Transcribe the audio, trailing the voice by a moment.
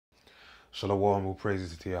Shalom, all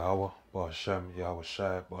praises to Yahweh, Ba'ashem, Yahweh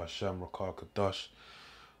Shai, Ba'ashem, Rakar Kadash.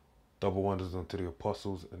 Double wonders unto the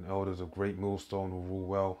apostles and elders of great millstone who rule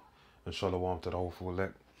well, and Shalom to the hopeful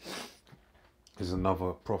elect. Here's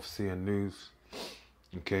another prophecy and news.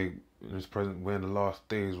 Okay, in this present, we're in the last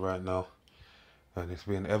days right now, and it's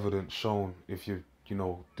being evident, shown, if you're,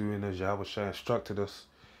 doing as Yahweh Shai instructed us,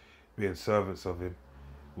 being servants of Him,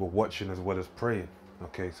 we're watching as well as praying.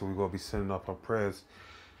 Okay, so we got to be sending up our prayers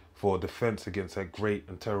for defense against that great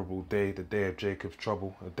and terrible day, the day of Jacob's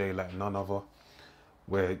trouble, a day like none other,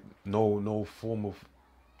 where no form of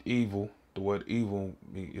evil, the word evil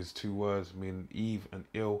is two words meaning Eve and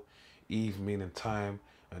ill, Eve meaning time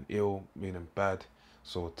and ill meaning bad,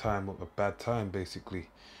 so a bad time basically,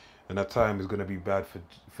 and that time is going to be bad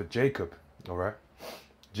for Jacob, all right?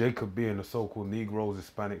 Jacob being the so-called Negroes,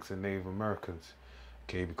 Hispanics, and Native Americans,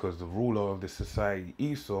 okay, because the ruler of this society,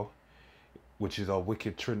 Esau, which is our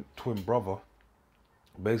wicked twin brother,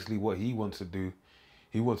 basically what he wants to do,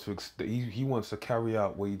 he wants to carry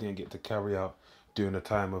out what he didn't get to carry out during the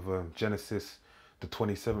time of Genesis, the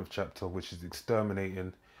 27th chapter, which is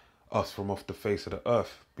exterminating us from off the face of the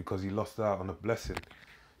earth, because he lost out on a blessing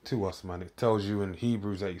to us, man. It tells you in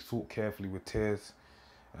Hebrews that he sought carefully with tears,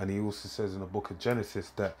 and he also says in the book of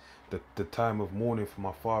Genesis that the time of mourning for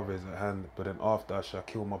my father is at hand, but then after I shall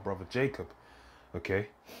kill my brother Jacob, okay,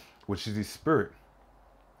 which is his spirit.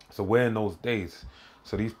 So we're in those days.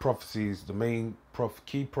 So these prophecies, the main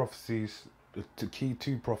key prophecies, the key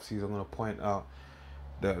two prophecies I'm going to point out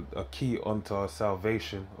that are key unto our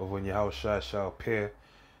salvation, of when Yahweh shall appear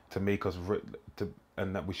to make us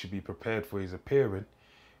and that we should be prepared for his appearing,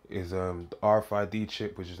 is the RFID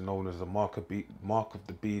chip, which is known as the mark of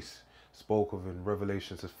the beast, spoke of in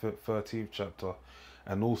Revelation, the 13th chapter,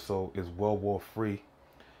 and also is World War III,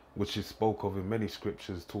 which is spoke of in many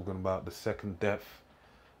scriptures, talking about the second death,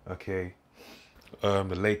 okay, the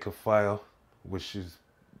lake of fire, which is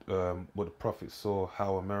what the prophet saw,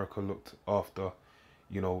 how America looked after,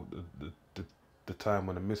 the time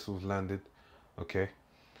when the missiles landed, okay,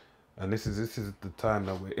 and this is the time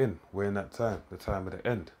that we're in. We're in that time, the time of the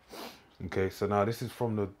end, okay. So now this is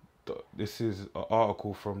from this is an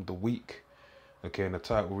article from The Week, okay, and the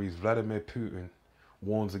title reads: Vladimir Putin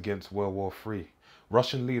warns against World War III.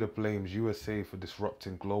 Russian leader blames USA for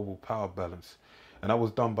disrupting global power balance. And that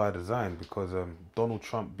was done by design, because Donald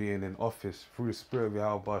Trump being in office through the spirit of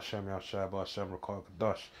Yahweh Ba'ashem, Yahshai Ba'ashem, Rakar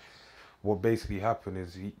Kadash, what basically happened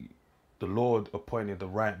is the Lord appointed the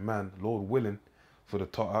right man, Lord willing, for the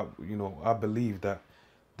top. I believe that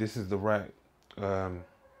this is the right,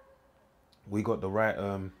 we got the right,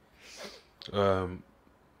 could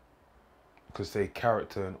say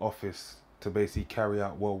character and office to basically carry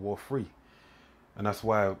out World War III. And that's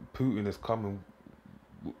why Putin is coming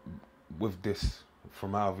with this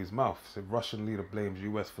from out of his mouth. So Russian leader blames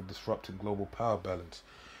US for disrupting global power balance.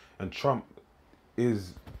 And Trump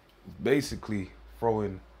is basically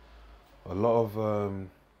throwing a lot of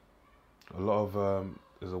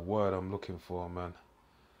there's a word I'm looking for, man.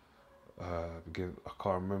 Because I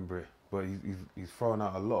can't remember it. But he's throwing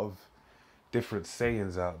out a lot of different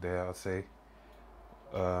sayings out there, I'd say.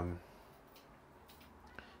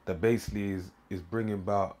 That basically is bringing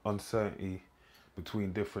about uncertainty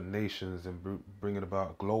between different nations and bringing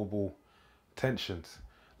about global tensions.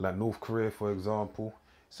 Like North Korea, for example,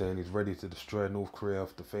 saying he's ready to destroy North Korea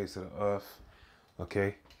off the face of the earth,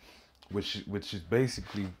 okay? Which is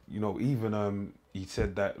basically, even he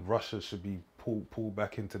said that Russia should be pulled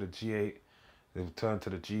back into the G8. They've returned to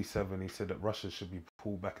the G7. He said that Russia should be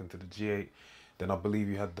pulled back into the G8. Then I believe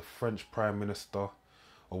you had the French Prime Minister,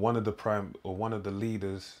 or one of the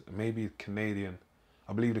leaders, maybe Canadian.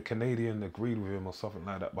 I believe the Canadian agreed with him or something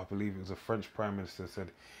like that, but I believe it was a French Prime Minister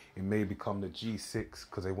said it may become the G6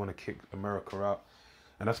 because they want to kick America out.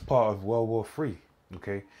 And that's part of World War III,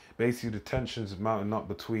 okay? Basically, the tensions mounting up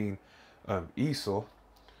between Esau,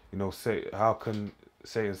 say, how can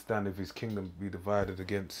Satan stand if his kingdom be divided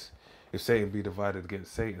against, if Satan be divided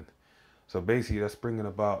against Satan? So basically, that's bringing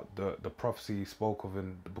about the prophecy he spoke of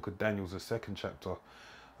in the book of Daniel, the 2nd chapter,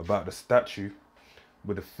 about the statue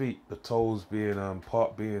with the feet, the toes being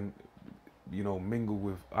mingled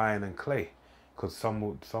with iron and clay, because some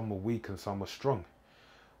were weak and some were strong.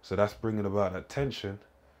 So that's bringing about that tension.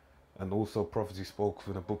 And also prophecy spoke of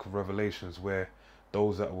in the book of Revelations, where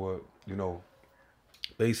those that were,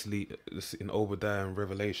 basically in Obadiah and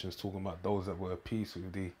Revelations, talking about those that were at peace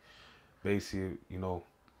with thee, basically,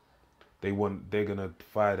 they're gonna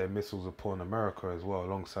fire their missiles upon America as well,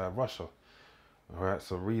 alongside Russia. All right,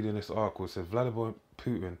 so reading this article, it says Vladimir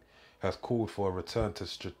Putin has called for a return to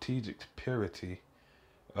strategic purity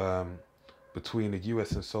between the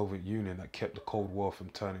US and Soviet Union that kept the Cold War from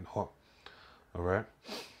turning hot. All right.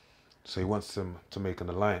 So he wants them to make an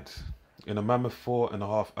alliance. In a mammoth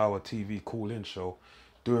 4.5-hour TV call-in show,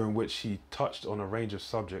 during which he touched on a range of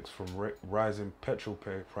subjects from rising petrol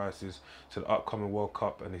prices to the upcoming World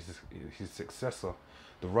Cup and his successor,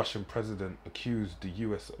 the Russian president accused the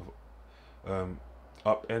US of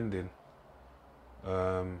upending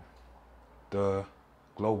the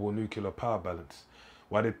global nuclear power balance.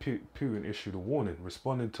 Why did Putin issue the warning?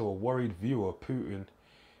 Responding to a worried viewer, Putin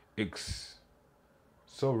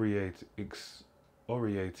excoriated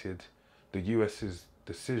the US's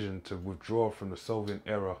decision to withdraw from the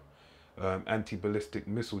Soviet-era anti-ballistic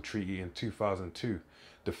missile treaty in 2002.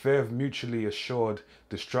 The fear of mutually assured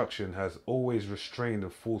destruction has always restrained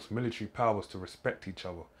and forced military powers to respect each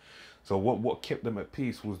other. So what kept them at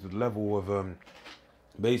peace was the level of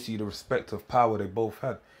basically the respect of power they both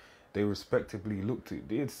had. They respectively looked at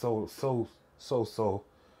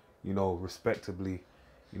respectively,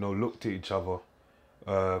 looked at each other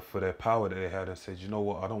for their power that they had and said, you know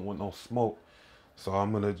what, I don't want no smoke. So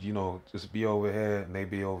I'm gonna, just be over here and they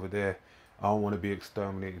be over there. I don't want to be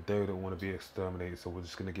exterminated. They don't want to be exterminated. So we're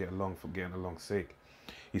just gonna get along for getting along's sake.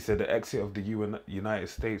 He said the exit of the United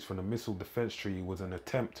States from the Missile Defense Treaty was an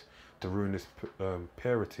attempt to ruin this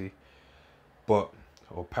parity,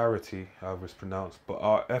 however it's pronounced. But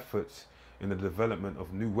our efforts in the development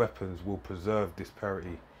of new weapons will preserve this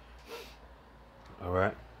parity. All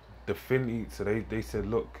right. The Finley, so they said,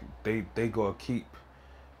 look, they gotta keep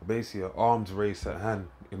basically an arms race at hand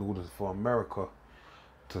in order for America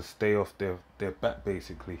to stay off their back,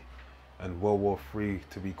 basically, and World War III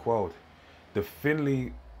to be quelled. The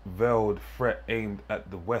thinly veiled threat aimed at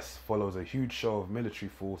the West follows a huge show of military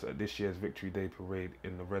force at this year's Victory Day parade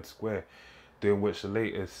in the Red Square, during which the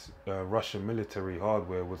latest Russian military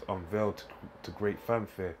hardware was unveiled to great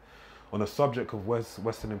fanfare. On the subject of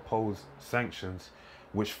Western imposed sanctions,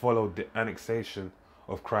 which followed the annexation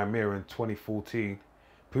of Crimea in 2014,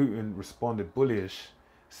 Putin responded bullish,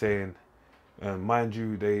 saying, mind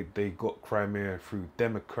you, they got Crimea through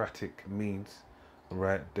democratic means,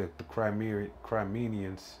 right? The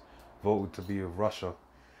Crimeans voted to be of Russia,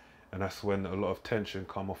 and that's when a lot of tension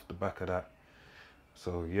come off the back of that.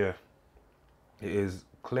 So yeah, it is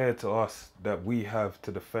clear to us that we have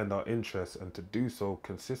to defend our interests and to do so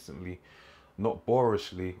consistently, not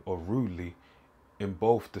boorishly or rudely, in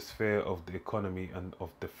both the sphere of the economy and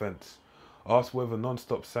of defense. Asked whether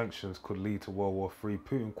non-stop sanctions could lead to World War III,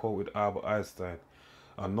 Putin quoted Albert Einstein,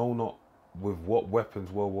 I know not with what weapons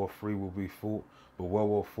World War III will be fought, but World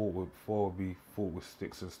War IV will be fought with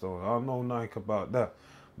sticks and stones. I don't know nothing about that,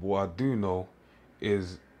 but what I do know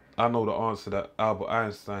is I know the answer that Albert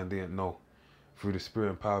Einstein didn't know, through the spirit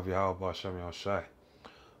and power of Yahweh Hashem Shai.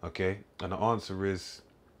 Okay, and the answer is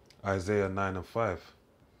Isaiah 9:5,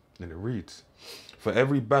 and it reads, for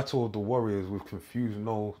every battle of the warriors with confused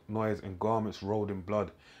noise and garments rolled in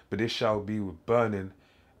blood, but this shall be with burning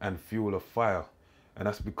and fuel of fire. And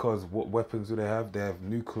that's because what weapons do they have? They have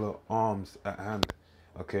nuclear arms at hand.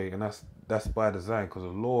 Okay, and that's by design, because the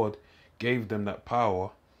Lord gave them that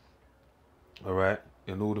power, all right,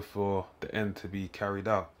 in order for the end to be carried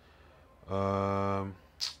out. How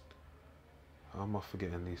am I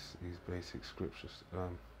forgetting these basic scriptures?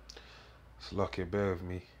 It's lucky, bear with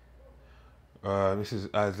me. This is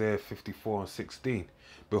Isaiah 54:16.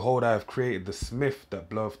 Behold, I have created the smith that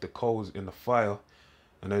bloweth the coals in the fire.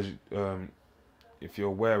 And as if you're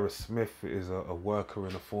aware, a smith is a worker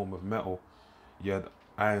in a form of metal. You had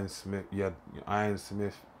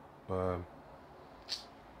ironsmith, or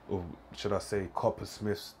should I say copper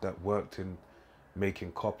smiths that worked in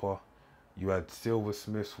making copper. You had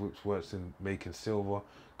silversmiths, which works in making silver,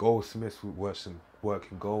 goldsmiths, which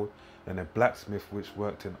work in gold, and then blacksmith, which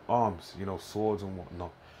worked in arms, swords and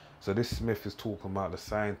whatnot. So this smith is talking about the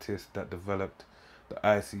scientists that developed the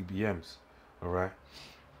ICBMs, all right,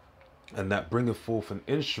 and that bringeth forth an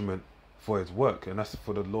instrument for his work, and that's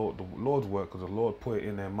for the Lord's work, because the Lord put it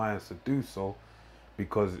in their minds to do so,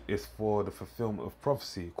 because it's for the fulfillment of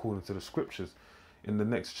prophecy according to the scriptures. In the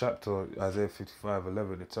next chapter, Isaiah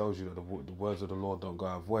 55:11, it tells you that the words of the Lord don't go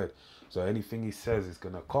out void. So anything he says is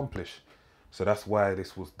going to accomplish. So that's why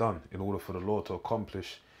this was done, in order for the Lord to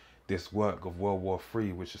accomplish this work of World War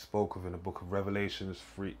III, which is spoken of in the book of Revelations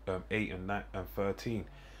 8 and 9 and 13,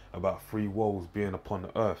 about 3 woes being upon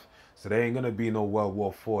the earth. So there ain't going to be no World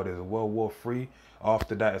War IV. There's a World War III.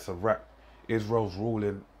 After that, it's a wrap. Israel's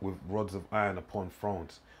ruling with rods of iron upon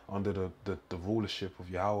thrones, under the rulership of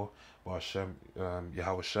Yahweh, Hashem,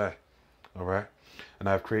 Yahweh Shai. All right, and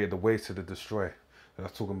I've created the ways to the destroy. And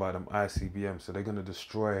I'm talking about them ICBM. So they're gonna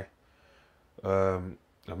destroy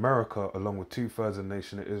America, along with 2/3 of the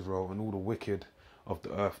nation of Israel and all the wicked of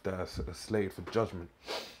the earth that are slated for judgment.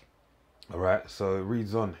 All right, so it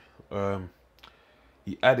reads on.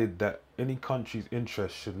 He added that any country's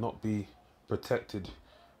interests should not be protected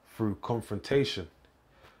through confrontation.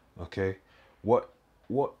 Okay, what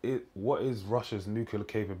what is Russia's nuclear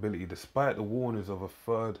capability? Despite the warnings of a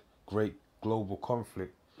third great global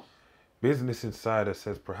conflict, Business Insider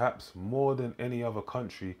says perhaps more than any other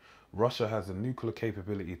country, Russia has a nuclear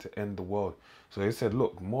capability to end the world. So they said,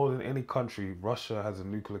 look, more than any country, Russia has a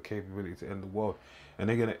nuclear capability to end the world, and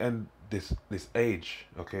they're gonna end this age,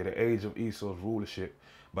 okay, the age of Esau's rulership,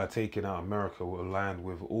 by taking out America, aligned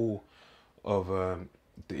with all of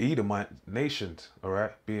the Edomite nations, all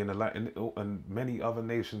right, being aligned, and many other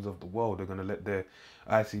nations of the world. They're gonna let their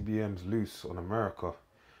ICBMs loose on America.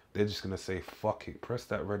 They're just gonna say, fuck it, press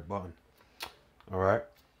that red button. All right,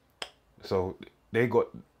 so they got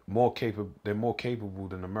more capable. They're more capable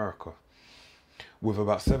than America, with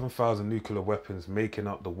about 7,000 nuclear weapons, making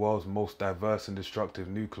up the world's most diverse and destructive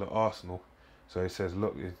nuclear arsenal. So he says,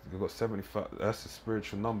 look, you've got 75. That's a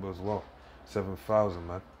spiritual number as well, 7,000,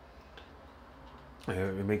 man.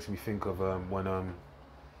 It makes me think of when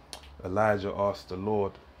Elijah asked the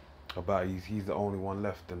Lord about he's the only one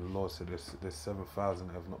left, and the Lord said there's 7,000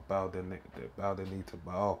 that have not bowed their knee to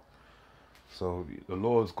Baal. So the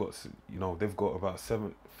Lord's got, they've got about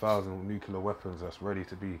 7,000 nuclear weapons that's ready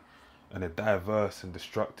to be, and they're diverse and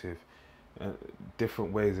destructive.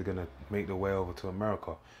 Different ways are gonna make their way over to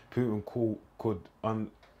America. Putin could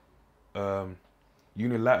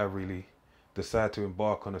unilaterally decide to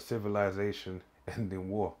embark on a civilization-ending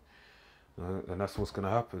war, and that's what's gonna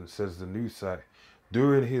happen, says the news site.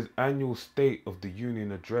 During his annual State of the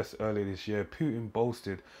Union address earlier this year, Putin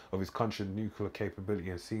boasted of his country's nuclear capability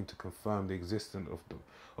and seemed to confirm the existence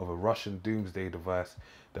of a Russian doomsday device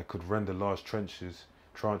that could render large tranches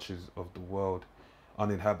of the world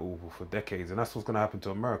uninhabitable for decades. And that's what's going to happen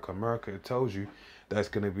to America. America, it tells you that it's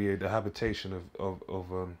going to be the habitation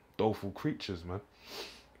of doleful creatures, man.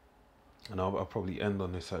 And I'll probably end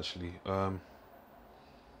on this, actually.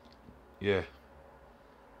 Yeah.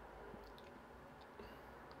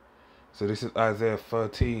 So this is Isaiah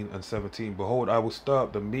 13 and 17. Behold, I will stir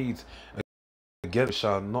up the Medes again, they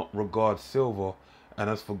shall not regard silver, and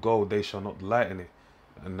as for gold, they shall not lighten it.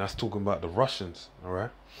 And that's talking about the Russians, all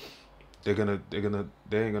right? They ain't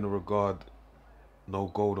gonna regard no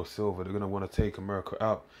gold or silver. They're gonna want to take America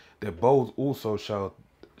out. Their bows also shall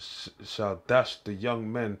dash the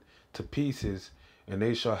young men to pieces, and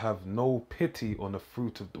they shall have no pity on the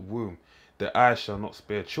fruit of the womb. Their eyes shall not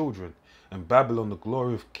spare children. And Babylon, the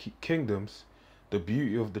glory of kingdoms, the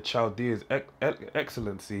beauty of the Chaldeans'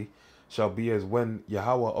 excellency, shall be as when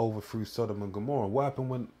Yahweh overthrew Sodom and Gomorrah. What happened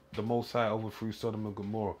when the Most High overthrew Sodom and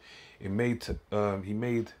Gomorrah? He made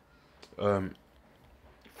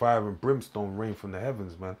fire and brimstone rain from the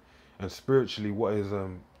heavens, man. And spiritually, what is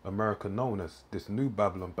America known as? This new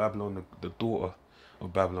Babylon, Babylon the daughter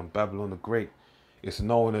of Babylon, Babylon the Great. It's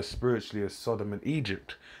known as spiritually as Sodom and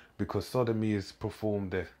Egypt, because sodomy is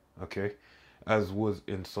performed there, okay, as was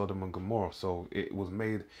in Sodom and Gomorrah. So it was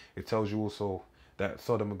made, it tells you also that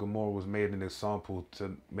Sodom and Gomorrah was made an example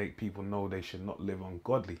to make people know they should not live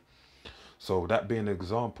ungodly. So that being an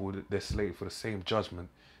example, they're slated for the same judgment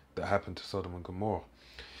that happened to Sodom and Gomorrah.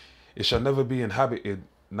 It shall never be inhabited,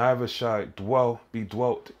 neither shall it be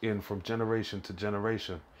dwelt in from generation to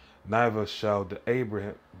generation. Neither shall the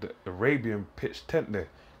Arabian pitch tent there.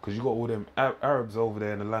 Because you got all them Arabs over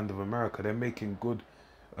there in the land of America. They're making good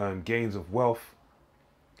gains of wealth.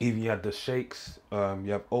 Even you had the sheikhs, you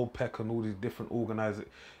have OPEC and all these different organizers.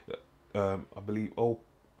 I believe, well,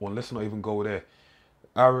 let's not even go there.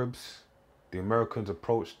 Arabs, the Americans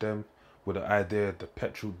approached them with the idea of the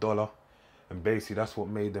petrodollar. And basically that's what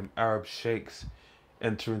made them Arab sheikhs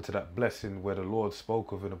enter into that blessing where the Lord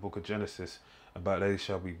spoke of in the book of Genesis about they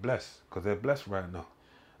shall be blessed, because they're blessed right now.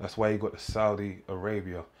 That's why you got the Saudi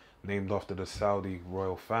Arabia, named after the Saudi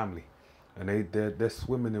royal family. And they're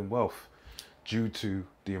swimming in wealth due to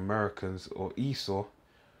the Americans or Esau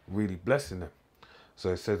really blessing them. So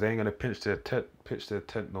it says they ain't gonna pitch their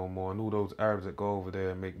tent no more, and all those Arabs that go over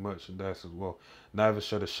there and make merchandise as well. Neither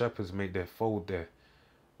shall the shepherds make their fold there.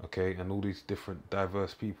 Okay, and all these different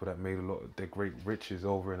diverse people that made a lot of their great riches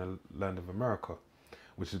over in the land of America,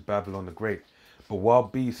 which is Babylon the Great. But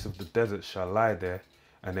wild beasts of the desert shall lie there,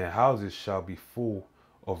 and their houses shall be full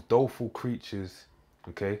of doleful creatures.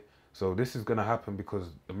 Okay, so this is going to happen because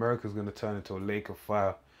America is going to turn into a lake of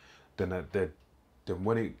fire. Then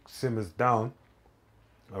when it simmers down,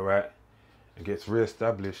 all right, and gets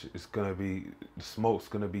reestablished, it's going to be, the smoke's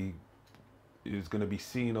going to be, is going to be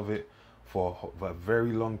seen of it for a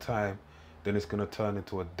very long time, then it's gonna turn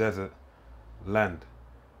into a desert land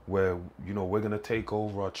where, you know, we're gonna take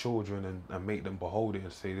over our children and make them behold it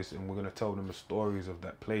and say this, and we're gonna tell them the stories of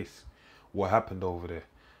that place, what happened over there.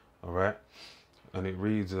 All right, and it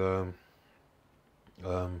reads,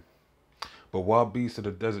 but wild beasts of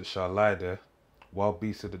the desert shall lie there, wild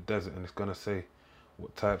beasts of the desert, and it's gonna say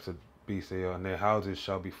what types of beasts they are, and their houses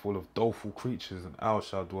shall be full of doleful creatures, and owls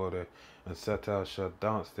shall dwell there, and satyrs shall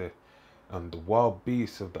dance there, and the wild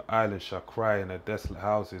beasts of the island shall cry in their desolate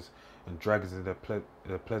houses, and dragons in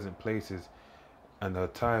their pleasant places, and her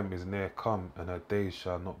time is near come, and her days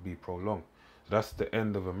shall not be prolonged. So that's the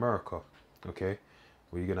end of America, okay?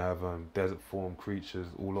 Where you're gonna have desert form creatures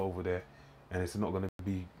all over there, and it's not gonna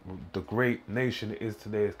be the great nation it is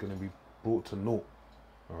today. It's gonna be brought to naught.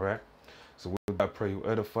 All right. So with that, I pray you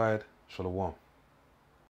edified. Shalom.